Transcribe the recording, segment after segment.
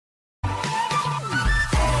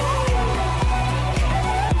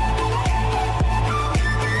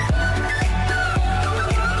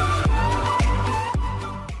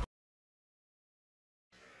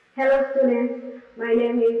Hello students, my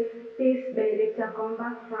name is Peace Benedicta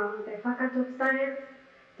Komba from the Faculty of Science,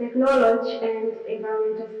 Technology and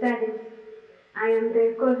Environmental Studies. I am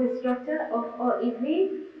the course instructor of OEV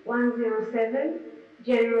 107,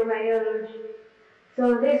 General Biology.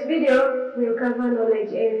 So this video will cover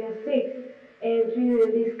knowledge area 6 and we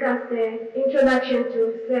will discuss the introduction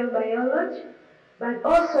to cell biology, but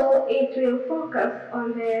also it will focus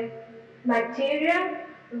on the bacteria,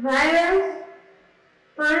 virus,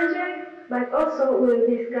 fungi, but also we'll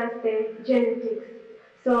discuss the genetics.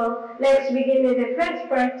 So let's begin with the first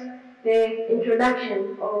part, the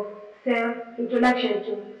introduction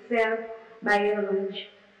to cell biology.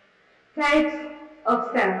 Types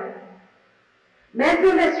of cells. Based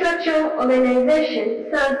on the structural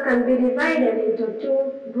organization, cells can be divided into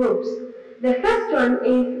two groups. The first one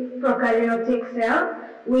is prokaryotic cell,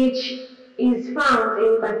 which is found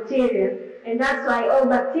in bacteria, and that's why all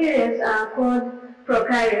bacteria are called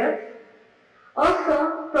prokaryotes.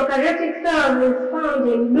 Also, prokaryotic cells is found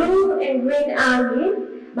in blue and green algae,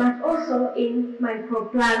 but also in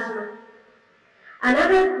mycoplasma.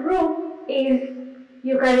 Another group is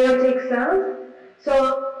eukaryotic cells. So,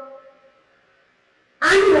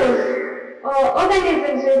 animals or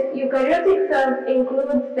organisms with eukaryotic cells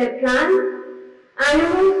include the plants,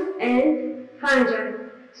 animals, and fungi.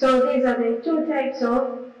 So these are the two types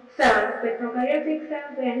of cells, the prokaryotic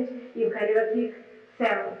cells and eukaryotic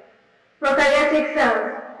cells. Prokaryotic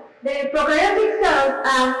cells. The prokaryotic cells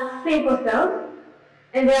are simple cells,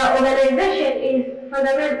 and their organization is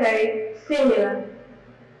fundamentally similar.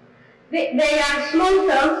 They are small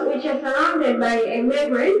cells which are surrounded by a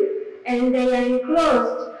membrane, and they are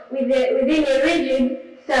enclosed within a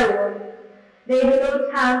rigid cell wall. They do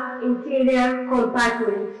not have interior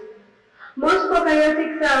compartments. Most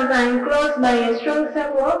prokaryotic cells are enclosed by a strong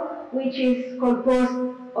cell wall, which is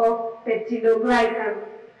composed of peptidoglycan.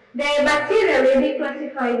 The bacteria may be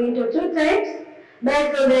classified into two types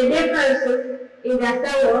based on the differences in their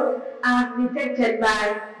cell wall as detected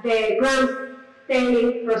by the Gram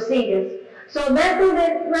staining procedures. So based on the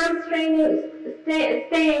Gram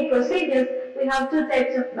staining procedures, we have two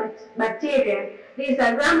types of bacteria. These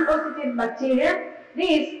are gram-positive bacteria.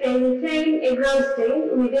 These maintain a Gram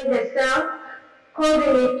stain within the cell, causing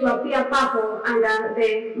it to appear purple under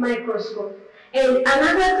the microscope. And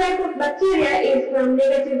another type of bacteria is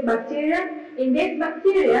gram-negative bacteria. In this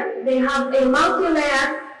bacteria, they have a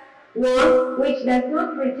multi-layered wall which does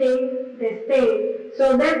not retain the stain.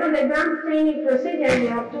 So based on the Gram staining procedure, we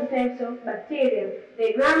have two types of bacteria.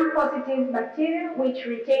 The gram-positive bacteria which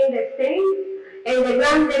retain the stain, and the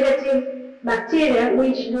gram-negative bacteria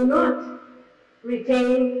which do not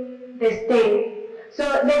retain the stain. So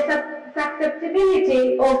the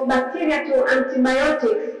susceptibility of bacteria to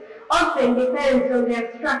antibiotics often depends on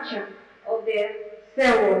their structure of their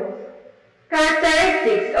cell walls.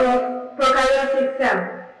 Characteristics of prokaryotic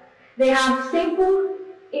cells. They have simple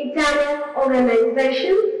internal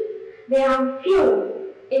organization. They have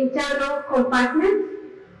few internal compartments.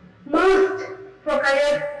 Most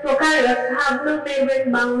prokaryotes have no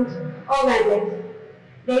membrane-bound organelles.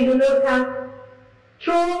 They do not have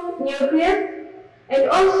true nucleus, and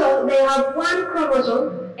also they have one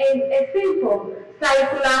chromosome and a simple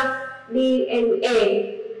circular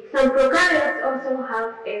DNA. Some prokaryotes also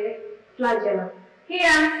have a flagellum.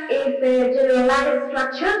 Here is the generalized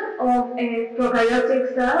structure of a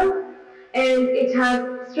prokaryotic cell, and it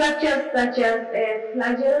has structures such as a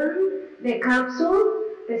flagellum, the capsule,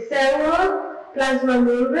 the cell wall, plasma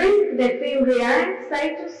membrane, the fimbriae,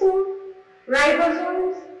 cytosol,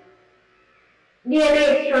 ribosomes,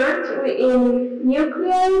 DNA strand in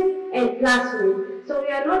nucleus, and plasmid. So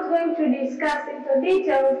we are not going to discuss into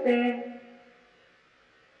details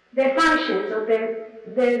the functions of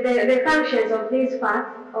the functions of these parts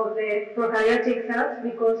of the prokaryotic cells,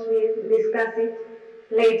 because we'll discuss it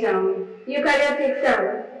later on. Eukaryotic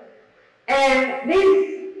cells.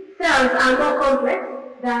 These cells are more complex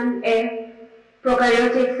than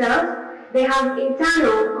prokaryotic cells. They have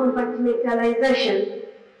internal compartmentalization.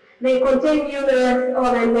 They contain numerous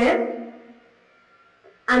organelles,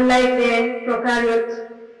 unlike the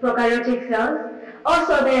prokaryotic cells.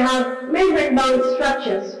 Also, they have membrane-bound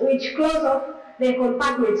structures which close off the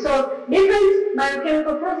compartment. So, different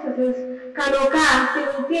biochemical processes can occur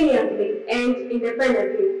simultaneously and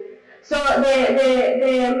independently. So,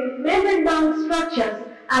 the membrane-bound structures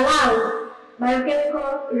allow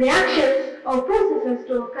biochemical reactions or processes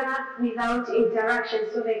to occur without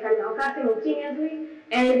interaction. So, they can occur simultaneously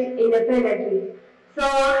and independently. So,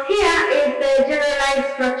 here is the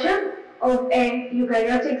generalized structure of a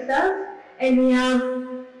eukaryotic cells. And we have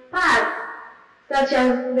parts such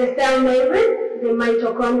as the cell membrane, the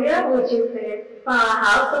mitochondria, which is the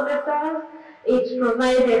powerhouse of the cells. It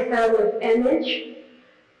provides the cell with energy.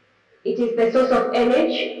 It is the source of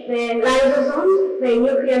energy. The lysosomes, the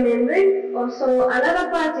nuclear membrane. Also, another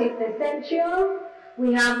part is the centriole.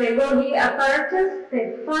 We have the Golgi apparatus,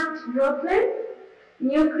 the fat droplet,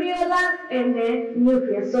 nucleolus, and the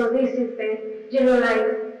nucleus. So this is the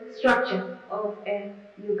generalized structure of a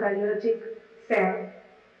eukaryotic cell.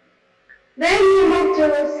 Then we move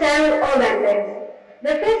to cell organ layers.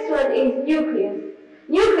 The first one is nucleus.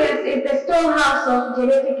 Nucleus is the storehouse of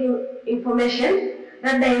genetic information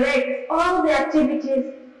that directs all the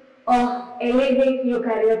activities of a living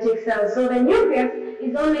eukaryotic cell. So the nucleus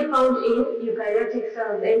is only found in eukaryotic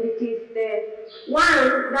cells, and it is the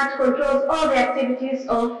one that controls all the activities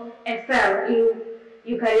of a cell in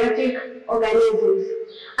eukaryotic organisms.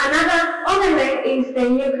 Another organelle is the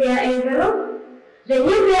nuclear envelope. The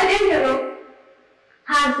nuclear envelope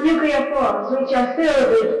has nuclear pores which are filled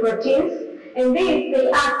with proteins, and these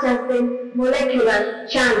they act as the molecular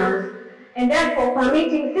channels, and therefore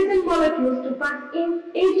permitting certain molecules to pass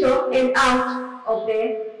into and out of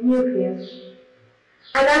the nucleus.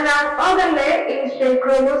 Another organelle is the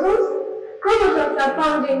chromosomes. Chromosomes are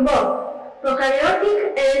found in both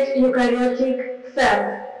prokaryotic and eukaryotic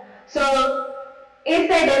cells. So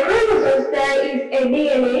inside the chromosomes there is a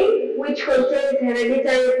DNA which contains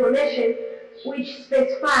hereditary information which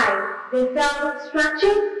specifies the cell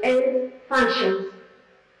structure and functions.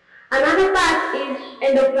 Another part is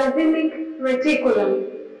endoplasmic reticulum.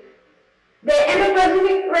 The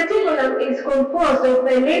endoplasmic reticulum is composed of a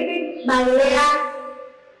lipid bilayer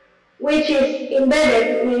which is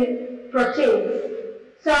embedded with proteins.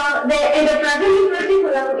 So the endoplasmic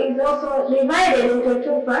reticulum is also divided into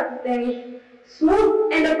two parts. There is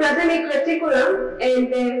smooth endoplasmic reticulum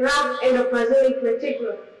and the rough endoplasmic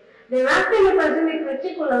reticulum. The rough endoplasmic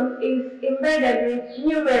reticulum is embedded with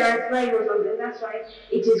numerous ribosomes, and that's why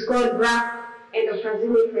it is called rough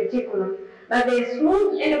endoplasmic reticulum. But the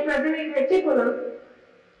smooth endoplasmic reticulum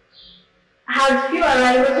has fewer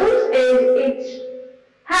ribosomes, and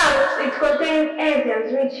it contains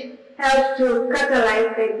enzymes which help to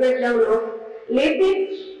catalyze the breakdown of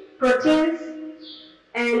lipids, proteins,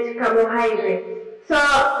 and carbohydrates. So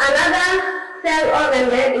another cell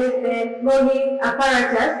organelle is the Golgi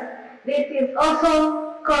apparatus. This is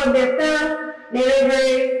also called the cell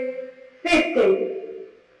delivery system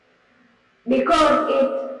because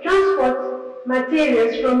it transports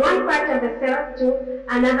materials from one part of the cell to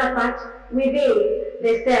another part within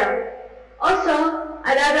the cell. Also,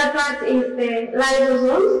 another part is the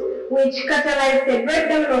lysosomes, which catalyze the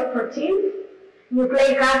breakdown of proteins,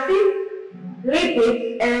 nucleic acid,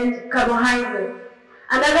 lipids, and carbohydrates.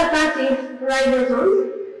 Another part is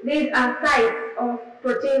ribosomes. These are sites of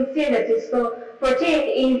protein synthesis. So protein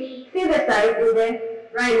is synthesized in the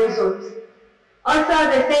ribosomes. Also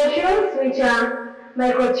the centrioles, which are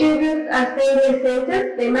microtubules assembly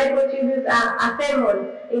centers. The microtubules are assembled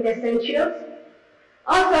in the centrioles.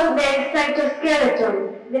 Also the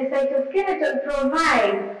cytoskeleton. The cytoskeleton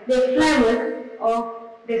provides the framework of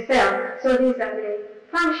the cell. So these are the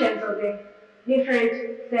functions of the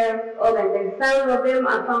different cell organs. Some of them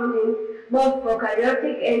are found in both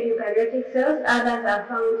prokaryotic and eukaryotic cells. Others are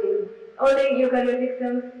found in only eukaryotic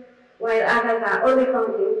cells, while others are only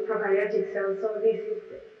found in prokaryotic cells. So this is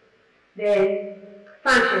the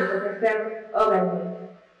functions of the cell organs.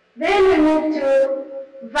 Then we move to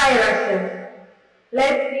viruses.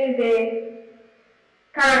 Let's see the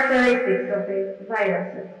characteristics of the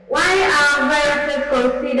viruses. Why are viruses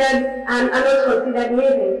considered and are not considered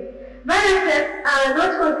living? Viruses are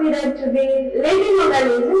not considered to be living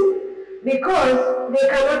organisms because they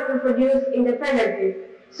cannot reproduce independently.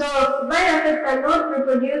 So viruses cannot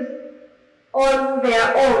reproduce on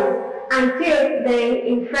their own until they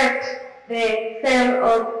infect the cell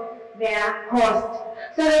of their host.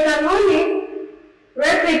 So they can only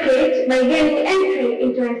replicate by gaining entry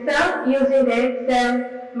into a cell using the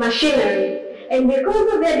cell machinery. And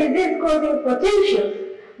because of their disease-causing potentials,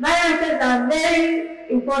 viruses are very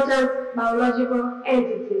important biological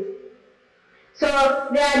entities. So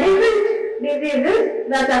there are different diseases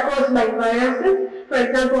that are caused by viruses. For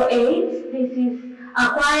example, AIDS. This is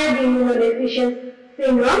acquired immunodeficiency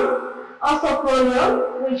syndrome. Also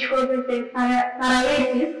polio, which causes the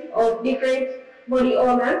paralysis of different body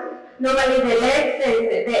organs, normally the legs and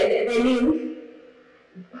the limbs.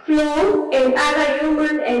 Flu and other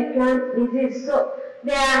human and plant diseases. So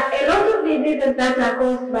there are a lot of diseases that are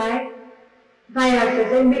caused by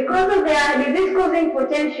viruses, and because of their disease-causing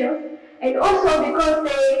potential, and also because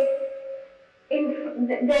they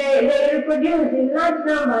reproduce in large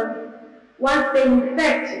numbers once they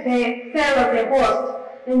infect the cell of the host.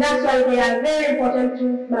 And that's why they are very important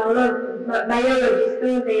to biologists,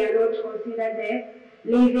 though they are not considered the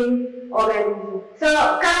living organism. So,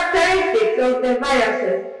 characteristics of the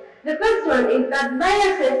viruses. The first one is that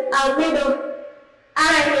viruses are made of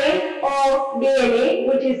RNA or DNA,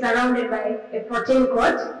 which is surrounded by a protein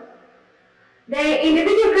coat. The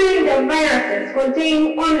individual kind of viruses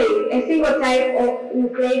contain only a single type of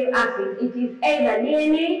nucleic acid. It is either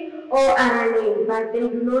DNA or RNA, but they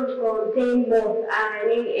do not contain both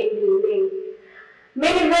RNA and DNA.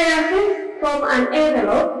 Many viruses form an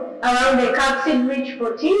envelope around the capsid-rich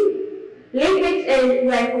protein, lipids, and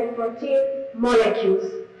glycoprotein molecules.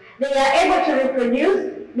 They are able to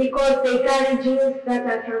reproduce because they carry genes that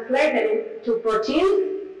are translated to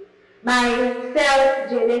proteins by cell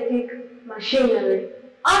genetic machinery.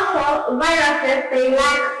 Also, viruses, they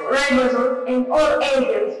lack ribosomes and all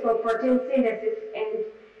enzymes for protein synthesis and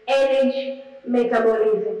energy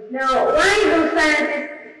metabolism. Now, why do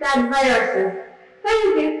scientists study viruses?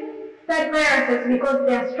 Scientists study viruses because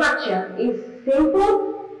their structure is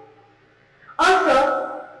simple. Also,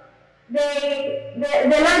 the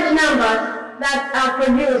large numbers that are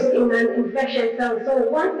produced in an infection cell. So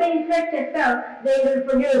once they infect a cell, they will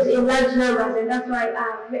produce in large numbers, and that's why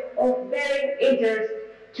are of very interest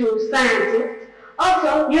to scientists.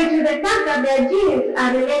 Also, due to the fact that their genes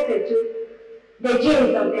are related to the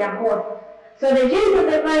genes of their host. So the genes of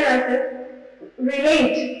the viruses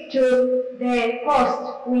relate to the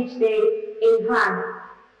host which they invade.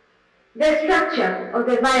 The structure of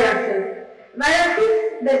the viruses.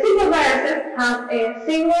 The simple viruses have a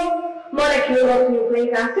single molecule of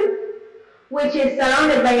nucleic acid, which is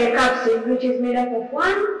surrounded by a capsid, which is made up of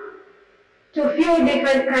 1 to few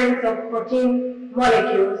different kinds of protein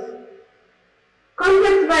molecules.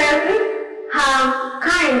 Complex viruses have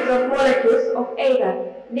kinds of molecules of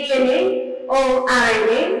either DNA or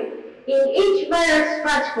RNA in each virus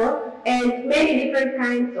particle and many different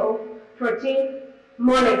kinds of protein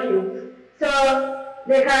molecules. So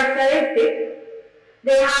the characteristics,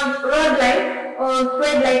 they have rod-like or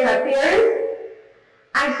thread-like appearance.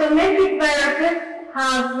 Isometric viruses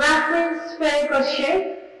have roughly spherical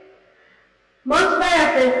shape. Most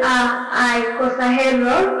viruses are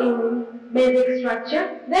icosahedral in basic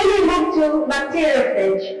structure. Then we move to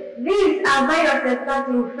bacteriophage. These are viruses that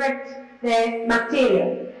infect the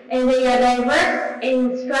bacteria, and they are diverse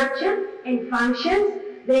in structure and functions.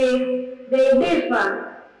 They differ.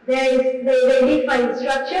 They differ in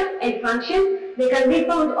structure and function. They can be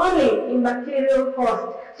found only in bacterial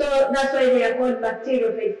hosts. So that's why they are called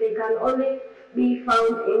bacteriophages. They can only be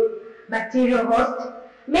found in bacterial hosts.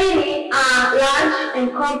 Many are large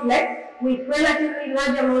and complex with relatively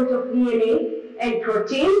large amounts of DNA and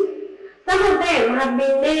proteins. Some of them have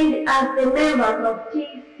been named as the members of T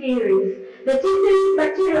series. The T series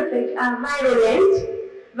bacteriophages are virulent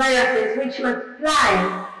viruses which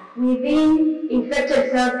multiply within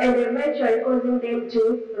infected cells and eventually causing them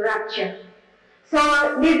to rupture. So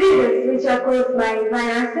diseases which are caused by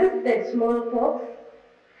viruses, the smallpox,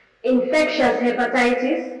 infectious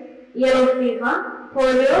hepatitis, yellow fever,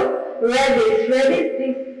 polio, rabies.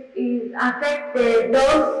 This affects the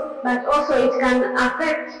dogs, but also it can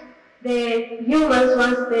affect the humans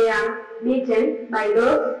once they are bitten by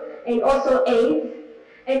dogs, and also AIDS.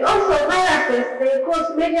 And also viruses, they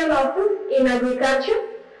cause major losses in agriculture,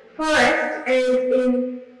 forest, and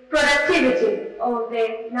in productivity of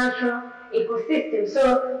the natural ecosystem.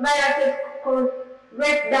 So viruses cause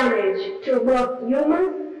great damage to both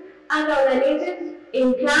humans, other organisms,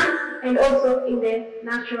 in plants, and also in the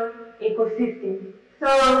natural ecosystem. So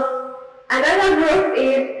another group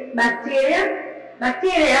is bacteria.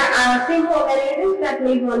 Bacteria are simple organisms that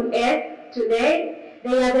live on Earth today.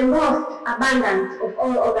 They are the most abundant of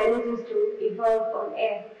all organisms to evolve on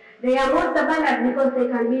Earth. They are most abundant because they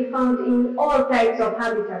can be found in all types of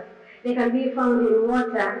habitats. They can be found in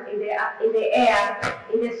water, in the air,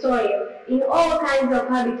 in the soil. In all kinds of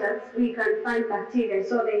habitats, we can find bacteria.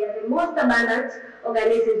 So they are the most abundant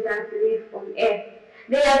organisms that live on Earth.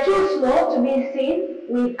 They are too small to be seen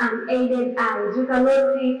with unaided eyes. We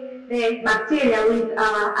cannot see the bacteria with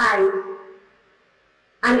our eyes,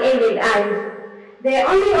 unaided eyes. They are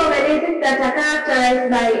only organisms that are characterized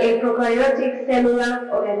by a prokaryotic cellular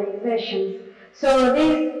organizations. So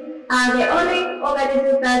these are the only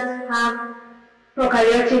organisms that have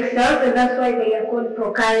prokaryotic cells, and that's why they are called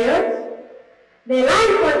prokaryotes. The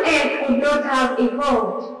life on Earth would not have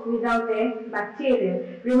evolved without the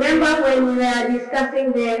bacteria. Remember when we were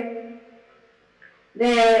discussing the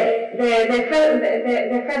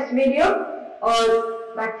first video on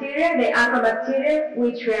bacteria, the alpha bacteria,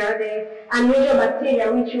 which were the unusual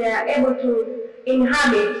bacteria, which were able to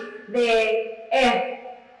inhabit the earth.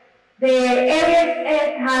 The area's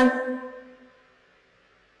earth has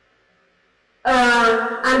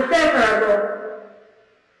unfavorable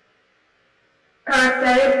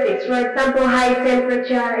characteristics, for example, high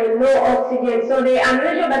temperature and no oxygen. So the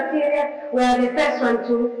unusual bacteria were the first one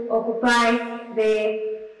to occupy the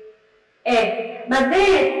earth. But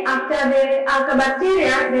then, after the alpha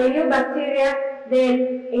bacteria, the eubacteria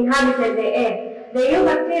then inhabited the earth. The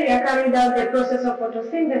eubacteria carried out the process of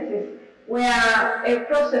photosynthesis, where a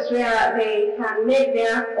process where they can make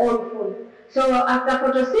their own food. So after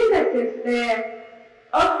photosynthesis, the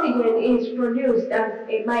oxygen is produced as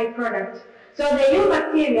a byproduct. So the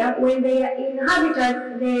eubacteria, when they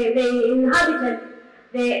inhabited the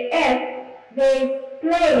earth, they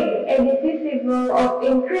played a decisive role of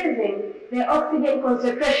increasing the oxygen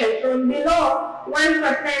concentration from below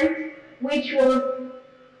 1%, which was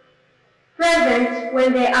present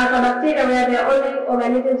when the alpha bacteria were the only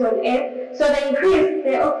organisms on Earth. So they increased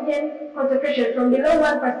the oxygen concentration from below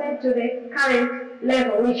 1% to the current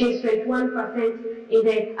level, which is 21% in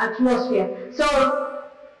the atmosphere. So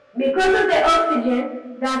because of the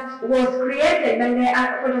oxygen that was created by the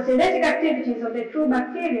photosynthetic activities of the true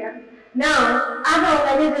bacteria, now other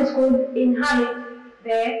organisms could inhabit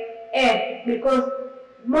the Earth, because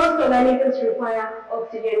most organisms require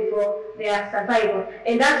oxygen for their survival.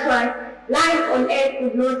 And that's why life on Earth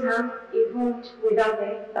could not have evolved without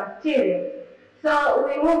the bacteria. So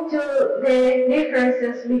we move to the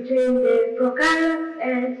differences between the prokaryotes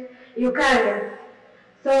and eukaryotes.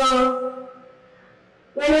 So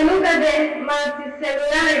when we look at the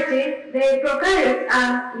multicellularity, the prokaryotes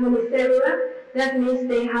are unicellular. That means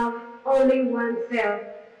they have only one cell.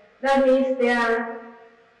 That means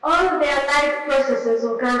all their life processes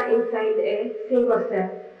occur inside a single cell.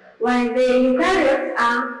 While the eukaryotes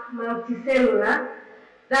are multicellular,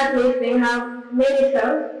 that means they have many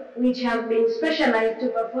cells which have been specialized to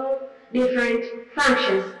perform different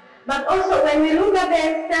functions. But also when we look at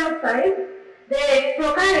the cell size, the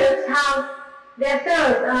prokaryotes have their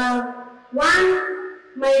cells are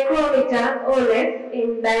 1 micrometer or less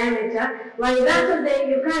in diameter, while that of the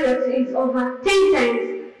eukaryotes is over 10 times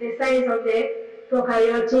the size of the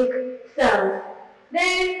prokaryotic cells.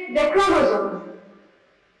 Then the chromosomes.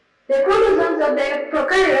 The chromosomes of the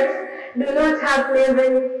prokaryotes do not have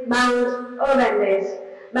membrane-bound organelles,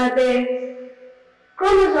 but the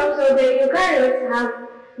chromosomes of the eukaryotes have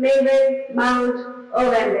membrane-bound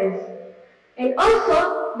organelles. And also,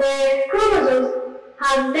 the chromosomes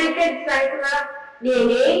have naked circular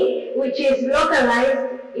DNA, which is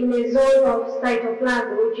localized in a zone of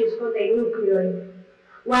cytoplasm, which is called the nucleoid.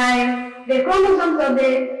 While the chromosomes of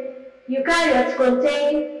the eukaryotes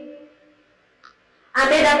are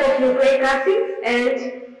made up of nucleic acids and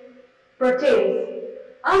proteins.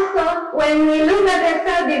 Also, when we look at the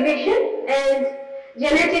cell division and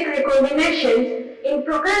genetic recombinations, in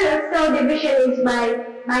prokaryotes, cell division is by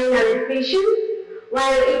binary fission,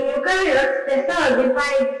 while in eukaryotes, the cell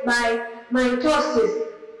divides by mitosis,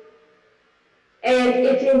 and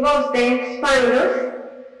it involves the spirals.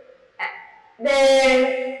 The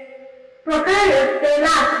prokaryotes, they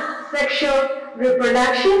lack sexual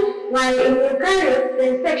reproduction, while in eukaryotes, the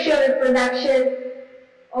sexual reproduction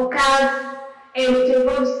occurs and it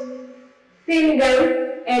involves single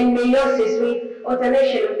and meiosis with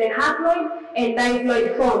alternation of the haploid and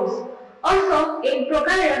diploid forms. Also, in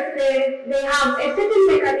prokaryotes, they have a certain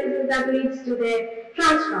mechanism that leads to the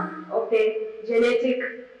transfer of the genetic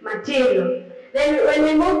material. Then when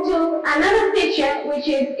we move to another feature, which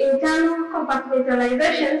is internal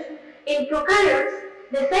compartmentalizations, in prokaryotes,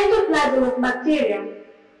 the cytoplasm of bacteria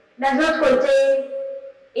does not contain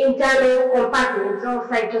internal compartments or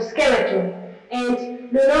cytoskeleton and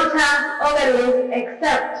do not have organelles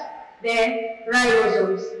except the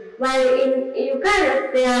ribosomes. While in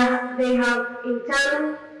eukaryotes, they have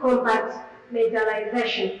internal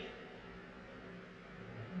compartmentalization.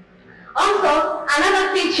 Also, another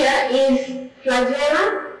feature is flagella.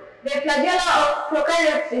 The flagella of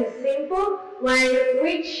prokaryotes is simple, while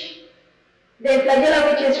the flagella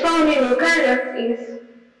which is found in eukaryotes is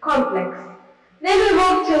complex. Then we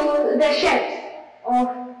move to the shapes of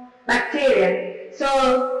bacteria. So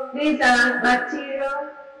these are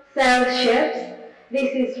bacterial cell shapes.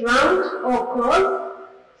 This is round or cross.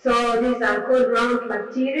 So these are called round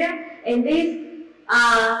bacteria, and these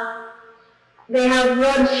they have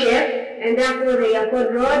rod shape, and therefore they are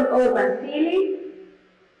called rod or bacilli.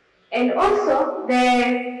 And also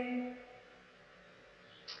the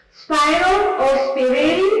spiral or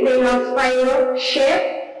spirili, they have spiral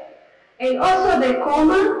shape. And also the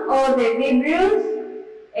coma or the vibrios.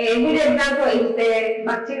 A good example is the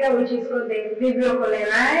bacteria which is called the Vibrio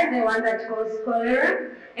cholerae, the one that causes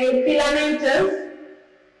cholera. And filamental,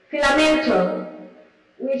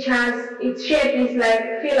 which has its shape is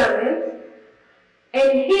like filaments.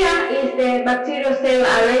 And here is the bacterial cell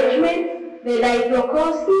arrangement, the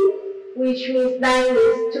diplococci, which means di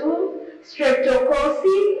means two,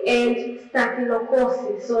 streptococci, and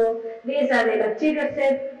staphylococci. So these are the bacterial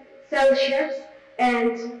cell shapes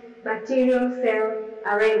and bacterial cell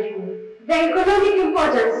arrangement. The economic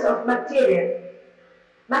importance of bacteria.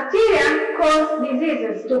 Bacteria cause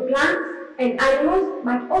diseases to plants and animals,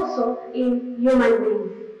 but also in human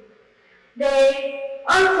beings. They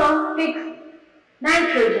also fix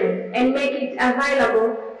nitrogen and make it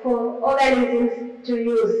available for organisms to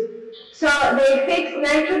use. So they fix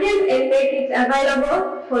nitrogen and make it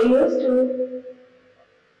available for use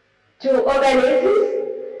to organisms.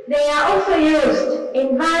 They are also used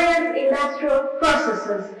in various industrial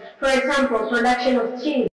processes, for example, production of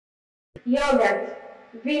cheese, yogurt,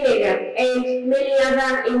 vinegar, and many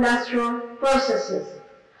other industrial processes.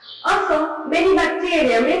 Also, many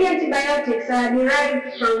antibiotics are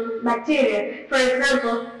derived from bacteria, for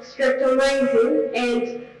example, streptomycin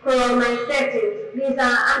and chloromycetin. These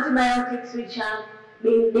are antibiotics which have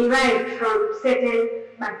been derived from certain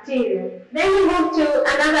bacteria. Then we move to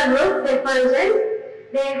another group, the fungi.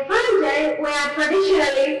 The fungi were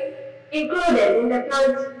traditionally included in the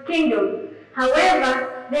plant kingdom. However,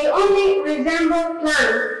 they only resemble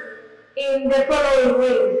plants in the following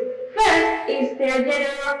ways. First is their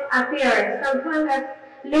general appearance. Some fungus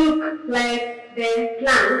look like the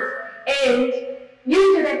plants, and due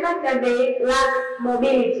to the fact that they lack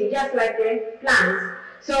mobility, just like the plants.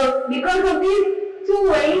 So because of these two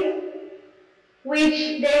ways,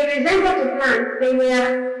 which they resemble to plants, they were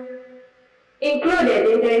included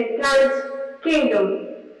in the plant kingdom.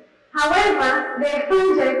 However, the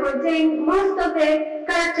fungi contain most of the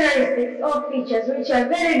characteristics or features which are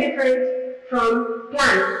very different from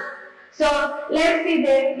plants. So let's see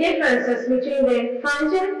the differences between the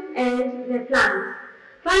fungi and the plants.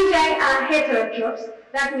 Fungi are heterotrophs.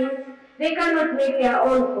 That means they cannot make their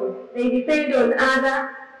own food. They depend on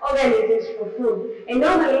other organisms for food. And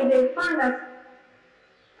normally the fungus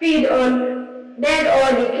feed on dead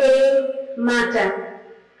or decaying matter.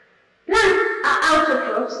 Plants are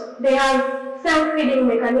autotrophs. They have self-feeding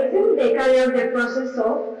mechanism. They carry out the process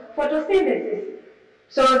of photosynthesis.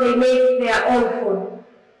 So they make their own food.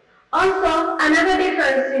 Also, another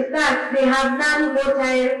difference is that they have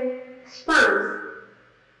non-motile spines.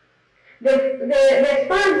 The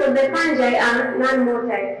spines of the fungi are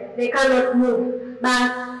non-motile. They cannot move. But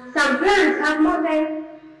some plants have motile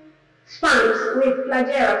spines with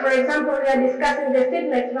flagella. For example, we are discussing the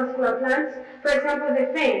seedless vascular plants, for example, the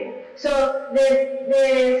fern. So the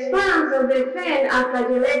spines of the fern are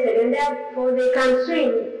flagellated, and therefore they can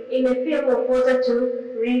swim in a film of water to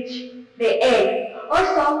reach the egg.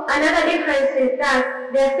 Also, another difference is that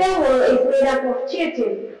their cell wall is made up of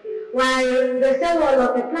chitin, while the cell wall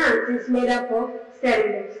of the plants is made up of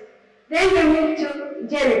cellulose. Then we move to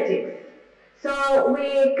genetics. So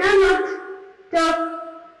we cannot talk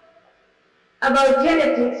about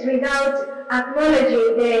genetics without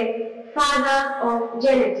acknowledging the father of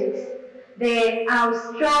genetics, the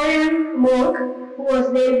Australian monk who was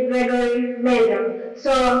named Gregory Mendel.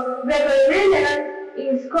 So Gregory Mendel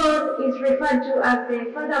is referred to as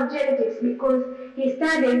the father of genetics because he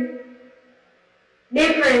studied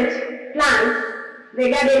different plants, the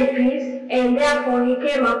garden trees, and therefore he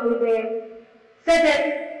came up with a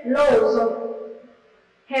certain laws of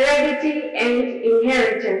heredity and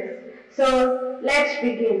inheritance. So let's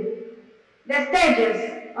begin. The stages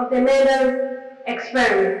of the Mendel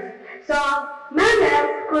experiment. So Mendel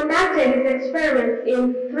conducted his experiments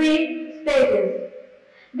in 3 stages.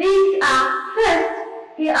 These are, first,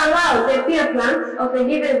 he allowed the pear plants of a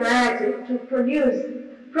given variety to produce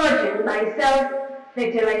progeny by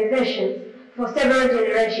self-fertilization for several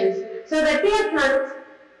generations. So the pear plants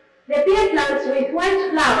with white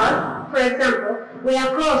flowers, for example, were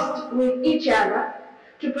crossed with each other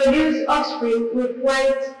to produce offspring with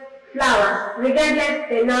white flowers, regardless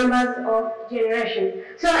the numbers of generations.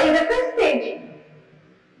 So in the first stage,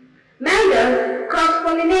 Mendel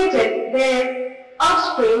cross-pollinated the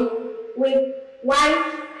offspring with white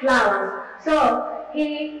flowers. So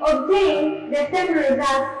he obtained the same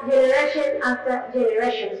result generation after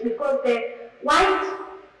generations because the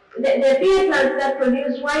pear plants that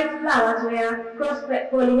produce white flowers were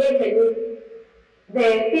cross-pollinated with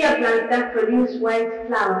the pear plants that produce white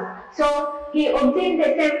flowers. So he obtained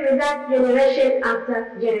the same result generation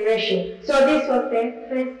after generation. So this was the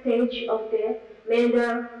first stage of the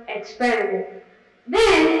Mendel experiment.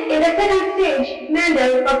 Then, in the second stage,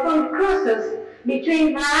 Mendel performed crosses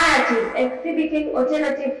between varieties exhibiting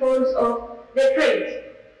alternative forms of the trait.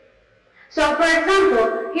 So, for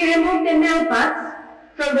example, he removed the male parts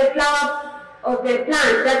from the flower of the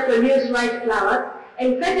plant that produced white flowers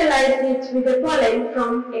and fertilized it with the pollen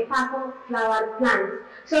from a purple flowered plant.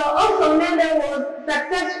 So also Mendel was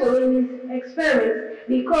successful in his experiments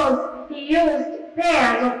because he used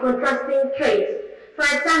pairs of contrasting traits.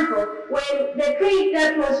 For example, when the trait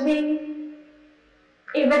that was being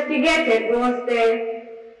investigated was the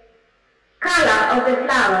color of the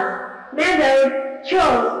flowers, Mendel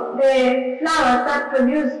chose the flowers that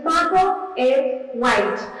produced purple and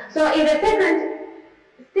white. So in the second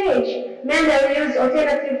stage, Mendel used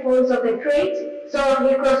alternative forms of the trait, so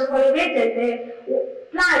he cross-pollinated the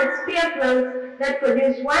plants, pear plants that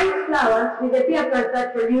produce white flowers with the pear plants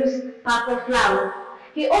that produce purple flowers.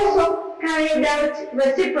 He also carried out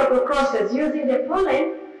reciprocal crosses using the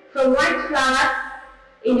pollen from white flower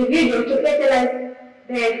individual to fertilize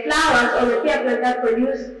the flowers on the pear plant that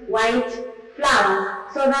produce white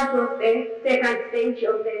flowers. So that was the second stage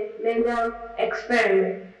of the Mendel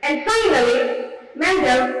experiment. And finally,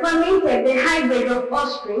 Mendel permitted the hybrid of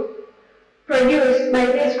offspring produced by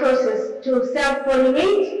these crosses to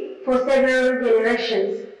self-pollinate for several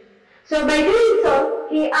generations. So by doing so,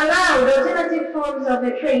 he allowed alternative forms of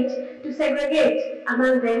the trait to segregate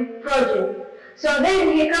among the progeny. So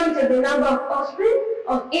then he counted the number of offspring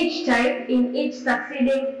of each type in each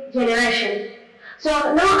succeeding generation. So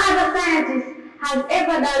no other scientist has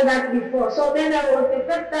ever done that before. So Mendel was the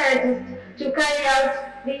first scientist to carry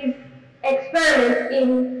out these experiments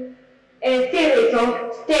in a series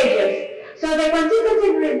of stages. So the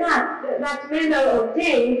quantitative result that Mendel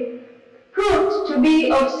obtained proved to be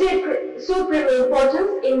of supreme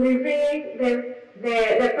importance in revealing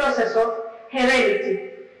the process of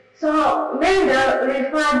heredity. So Mendel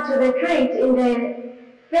referred to the trait in the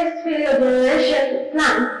first filial generation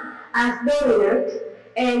plant as dominant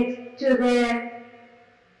and to the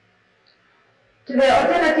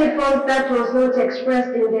alternative forms that was not expressed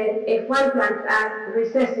in the F1 plants as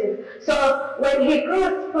recessive. So when he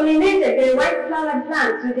cross-pollinated the white flowered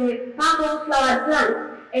plants with the purple flowered plants,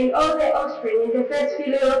 and all the offspring in the first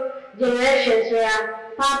filial generations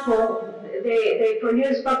were purple, they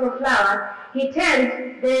produced purple flower, he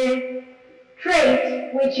turned the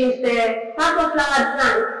trait, which is the purple flowered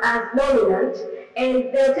plant, as dominant,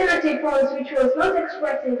 and the alternative forms, which was not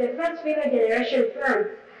expressed in the first filial generation plant,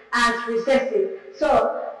 as recessive.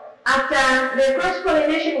 So, after the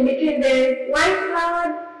cross-pollination between the white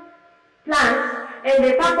flowered plants and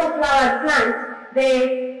the purple flowered plants,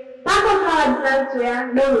 the purple flowered plants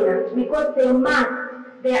were dominant because they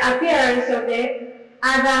masked the appearance of the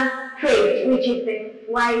other trait, which is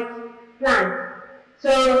the white plant.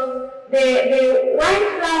 So the white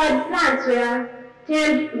flowered plants were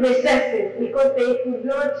termed recessive because they could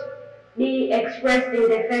not be expressed in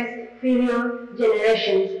the first filial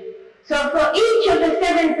generations. So for each of the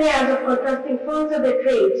 7 pairs of contrasting forms of the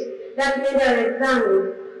trait that Mendel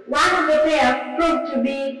examined, one of the pairs proved to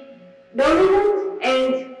be dominant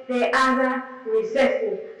and the other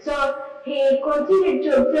recessive. So he continued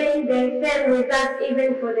to obtain the same results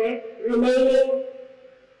even for the remaining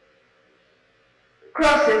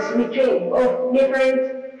crosses between of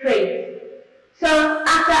different traits. So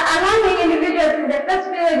after allowing individuals in the first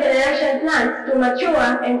filial generation plants to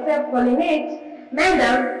mature and self-pollinate,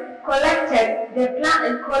 Mendel collected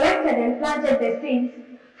and planted the seeds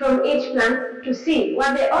from each plant to see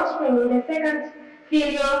what the offspring in the second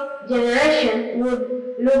filial generation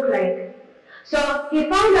would look like. So he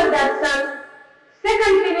found out that some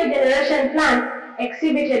second filial generation plants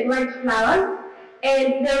exhibited white flowers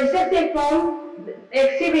and the recessive form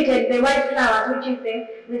exhibited the white flowers, which is the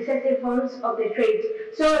recessive forms of the trait.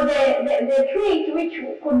 So the trait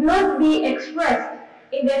which could not be expressed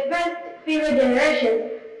in the first filial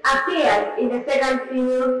generation appeared in the second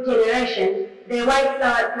filial generation, the white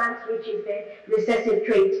flowered plants, which is the recessive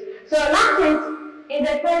trait. So latent in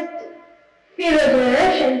the first filial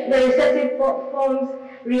generation, the recessive forms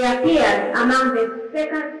reappeared among the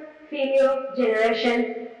second filial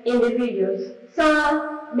generation individuals.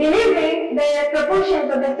 So believing the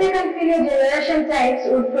proportions of the second filial generation types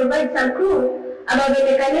would provide some clue about the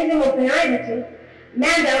mechanism of heredity,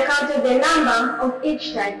 Mendel counted the number of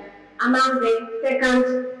each type among the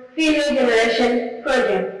second filial generation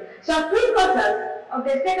progeny. So 3/4 of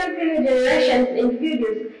the second filial generation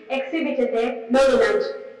individuals exhibited the dominant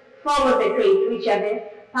form of the trait, which are the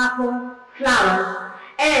purple flowers.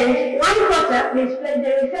 And 1/4 displays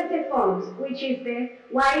the recessive forms, which is the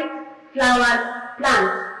white flowered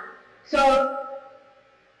plant. So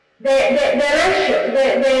the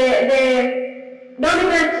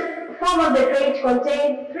dominant form of the trait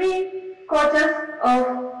contains 3/4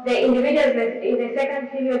 of the individuals in the second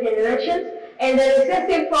filial generations, and the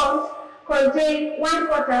recessive forms contain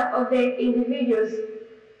 1/4 of the individuals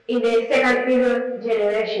in the second filial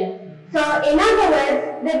generation. So, in other words,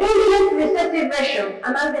 the dominant recessive ratio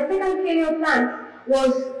among the second filial plants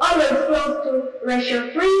was always close to ratio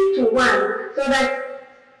 3:1. So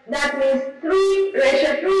that means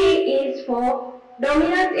 3:3 is for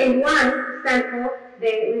dominant and 1 stands for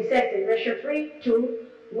the recessive, ratio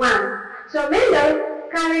 3:1. So Mendel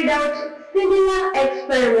carried out similar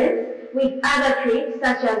experiments with other traits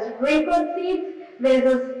such as wrinkled seeds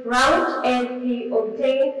versus round, and he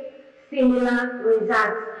obtained similar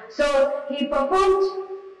results. So he performed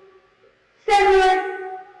several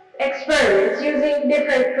experiments using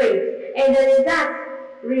different traits, and the results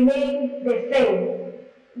remained the same.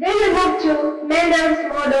 Then we move to Mendel's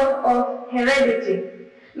model of heredity.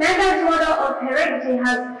 Mendel's model of heredity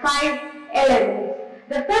has 5 elements.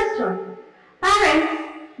 The first one, parents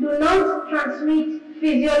do not transmit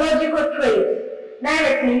physiological traits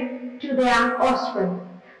directly to their offspring.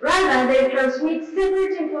 Rather, they transmit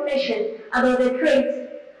separate information about the traits,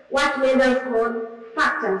 what Mendel called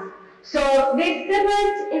factors. So this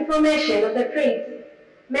separate information of the traits,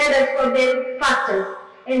 Mendel called them factors.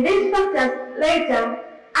 And these factors later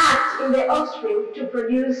act in the offspring to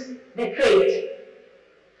produce the trait.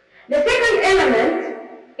 The second element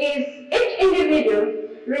is each individual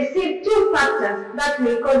receives 2 factors that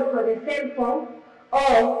may code for the same form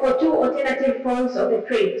or for 2 alternative forms of the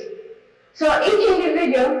trait. So each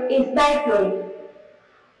individual is diploid.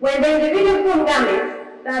 When the individual form gametes,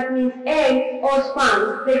 that means eggs or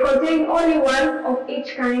sperms, they contain only 1 of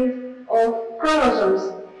each kind of chromosomes,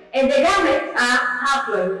 and the gametes are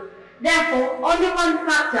haploid. Therefore, only 1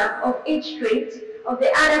 factor of each trait of the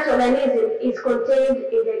adult organism is contained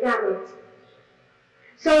in the gamete.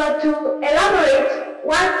 So to elaborate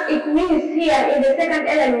what it means here in the second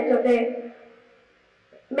element of the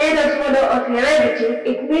Mendel's model of heredity,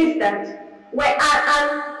 it means that where an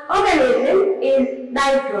organism is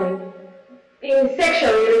diploid, in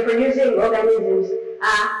sexually reproducing organisms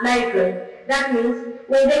are diploid. That means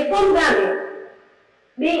when they form gametes,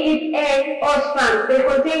 be it egg or sperm, they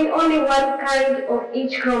contain only 1 kind of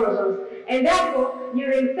each chromosome, and therefore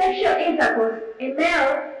during sexual intercourse, a male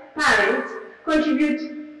parent contributes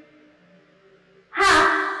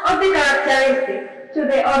half of the characteristics to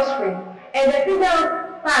the offspring, and the female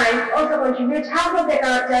parent also contributes half of the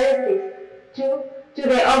characteristics to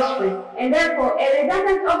the offspring, and therefore a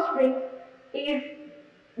resultant offspring is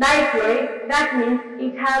diploid. That means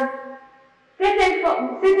it has certain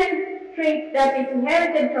traits that is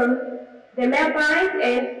inherited from the male parent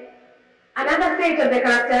and another set of the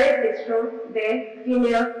characteristics from the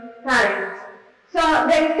female parent. So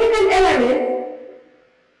the second element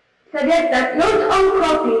suggests that not all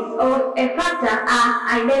copies of a factor are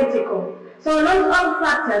identical. So not all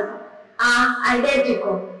factors are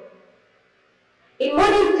identical. In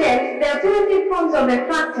modern terms, the alternative forms of a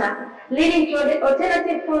factor leading to the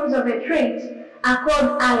alternative forms of a trait are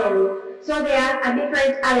called alleles. So there are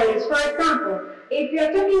different alleles. For example, if you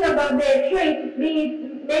are talking about the trait,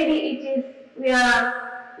 we are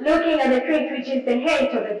looking at the trait which is the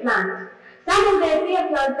height of the plant. Some of the clear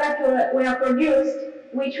plants that were produced,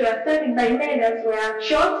 which were studied by Mendel, were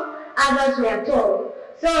short, others were tall.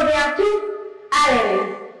 So there are 2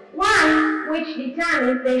 alleles. One which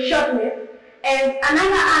determines the shortness, and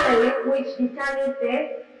another allele which determines the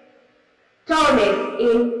tallness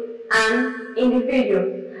in an individual.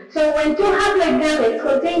 So when 2 haploid gametes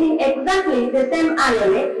containing exactly the same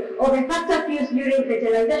allele of a factor fused during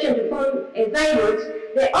fertilization to form a zygote,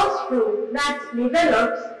 the offspring that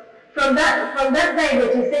develops from that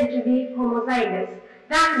zygote is said to be homozygous.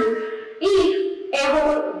 That means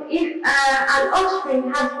if an offspring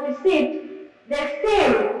has received the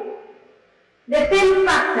same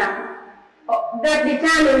factor that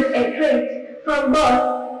determines a trait from both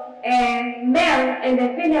a male and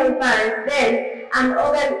a female parent, then an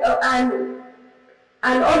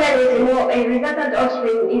organism or a resultant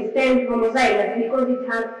offspring is termed homozygous because it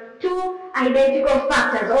has 2 identical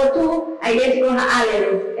factors or 2 identical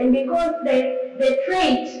alleles, and because the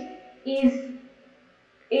trait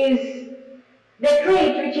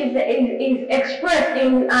which is expressed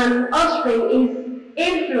in an offspring is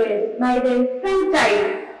influenced by the same type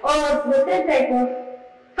or the same type of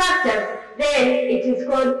factors, then it is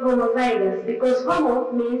called homozygous, because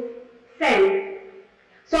homo means same.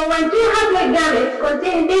 So when two haploid gametes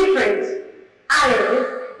contain different alleles,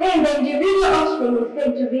 then the individual offspring is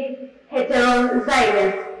said to be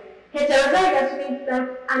heterozygous. Heterozygous means that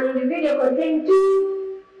an individual contains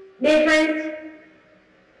two different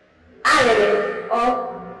alleles of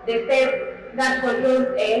the same that contains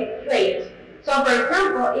a trait. So for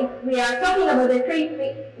example, if we are talking about the trait,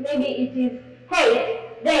 maybe it is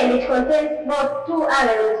height, then it contains both two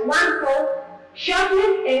alleles, one for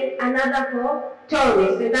shortness and another for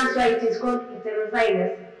tallness, and that's why it is called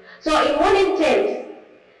heterozygous. So in modern terms,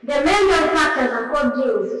 the Mendel factors are called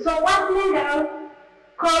genes. So what Mendel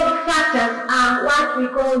called factors are what we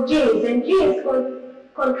call genes, and genes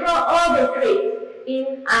control all the traits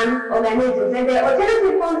in an organism. And the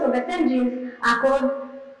alternative forms of the same genes are called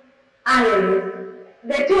alleles.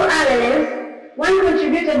 The two alleles, one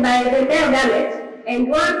contributed by the male gamete and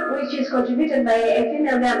one which is contributed by a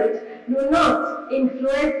female gamete, do not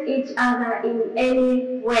influence each other in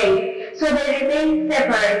any way. So they remain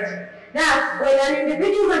separate. Thus, when an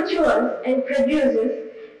individual matures and produces,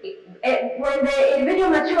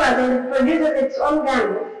 its own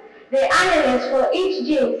gametes, the alleles for each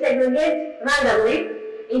gene segregate randomly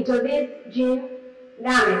into these gene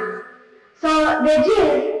gametes. So the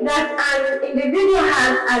genes that an individual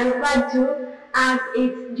has are referred to as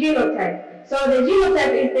its genotype. So the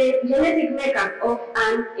genotype is the genetic makeup of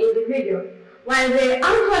an individual, while the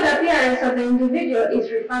outward appearance of the individual is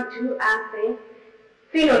referred to as the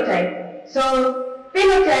phenotype. So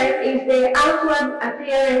phenotype is the outward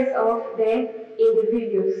appearance of the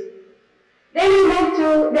individuals. Then we move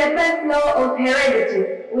to the first law of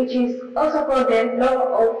heredity, which is also called the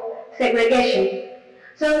law of segregation.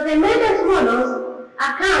 So the Mendel's models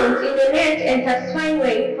account in a net and satisfying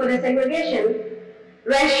way for the segregation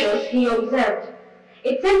ratios he observed.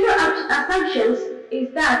 Its central assumptions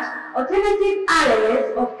is that alternative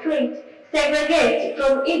alleles of traits segregate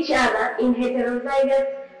from each other in heterozygous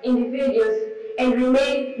individuals and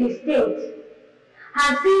remain distinct,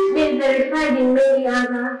 has since been verified in many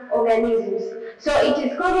other organisms. So it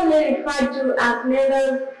is commonly referred to as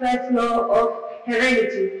Mendel's first law of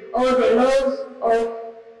heredity, or the laws of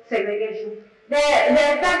segregation. The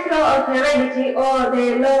first law of heredity, or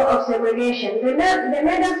the law of segregation. The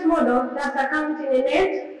Mendel's model thus accounts in a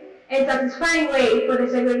net and satisfying way for the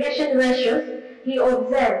segregation ratios he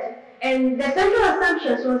observed. And the central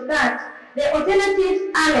assumptions was that the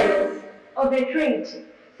alternative alleles of the trait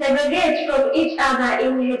segregate from each other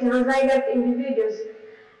in heterozygous individuals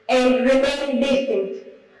and remain distinct.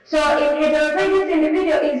 So in heterozygous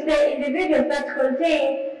individual is the individuals that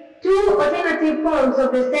contain two alternative forms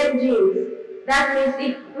of the same genes. That means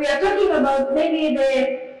if we are talking about maybe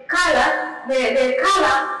the color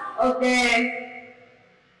of the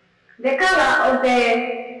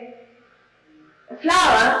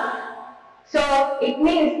flower, so it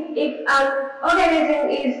means if an organism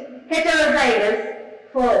is heterozygous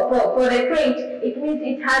for the trait, it means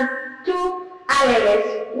it has two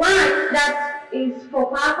alleles, one that is for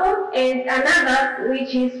purple and another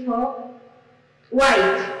which is for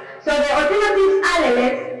white. So the alternative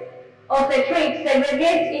alleles of the trait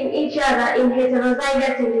segregate in each other in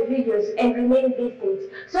heterozygous individuals and remain distinct.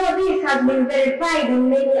 So this has been verified in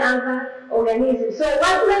many other organisms. So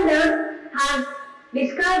what Mendel has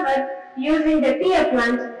discovered using the pear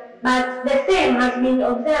plant, but the same has been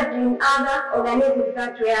observed in other organisms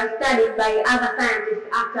that were studied by other scientists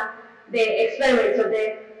after the experiments of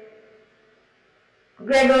the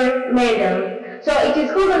Gregory Mendel. So it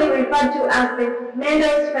is commonly referred to as the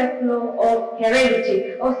Mendel's first law of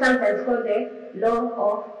heredity, or sometimes called the law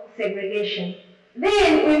of segregation.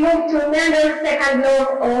 Then we move to Mendel's second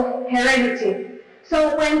law of heredity.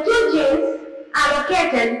 So when two genes are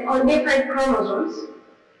located on different chromosomes,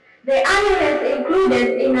 the alleles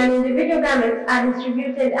included in an individual gamete are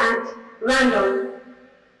distributed at random.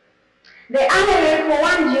 The allele for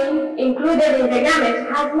one gene included in the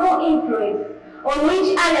gamete has no influence on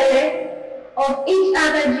which allele of each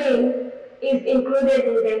other gene is included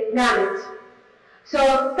in the gamete. So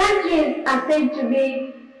some genes are said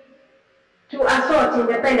to assort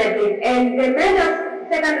independently, and the Mendel's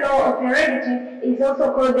second law of heredity is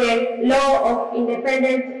also called the law of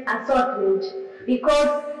independent assortment,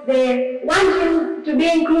 because the one gene to be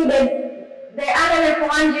included, the allele for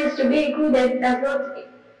one gene to be included does not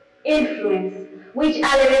influence which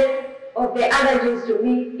allele of the other genes to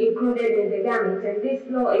be included in the gamete, and this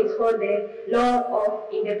law is called the law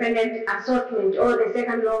of independent assortment, or the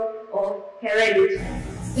second law of heredity.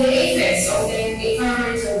 The effects of the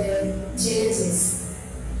environment of the genetics.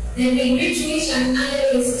 The degree to which an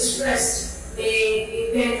allele is expressed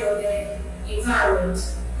may depend on the environment.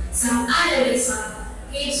 Some alleles are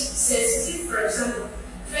heat sensitive, for example,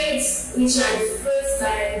 traits which are influenced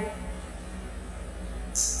by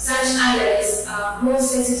such alloys are more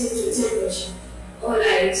sensitive to temperature or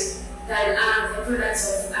light than are the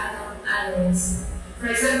products of other alloys. For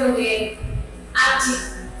example, the Arctic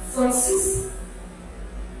foxes.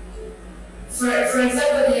 For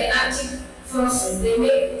example, the Arctic foxes, they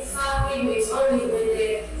make fur pigments only when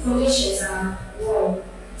the conditions are warm.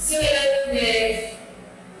 Similarly, the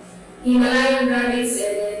Himalayan rabbits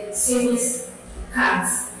and the Siamese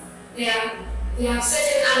cats, they have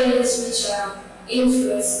certain alloys which are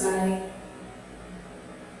influenced by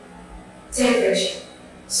temperature.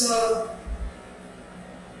 So,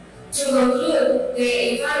 to conclude,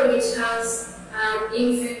 the environment has an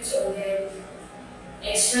effect on the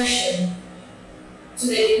expression to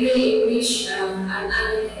the degree in which an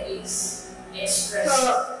alloy is expressed.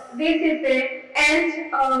 So, this is the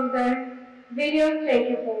end of the video. Thank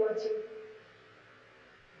you for watching.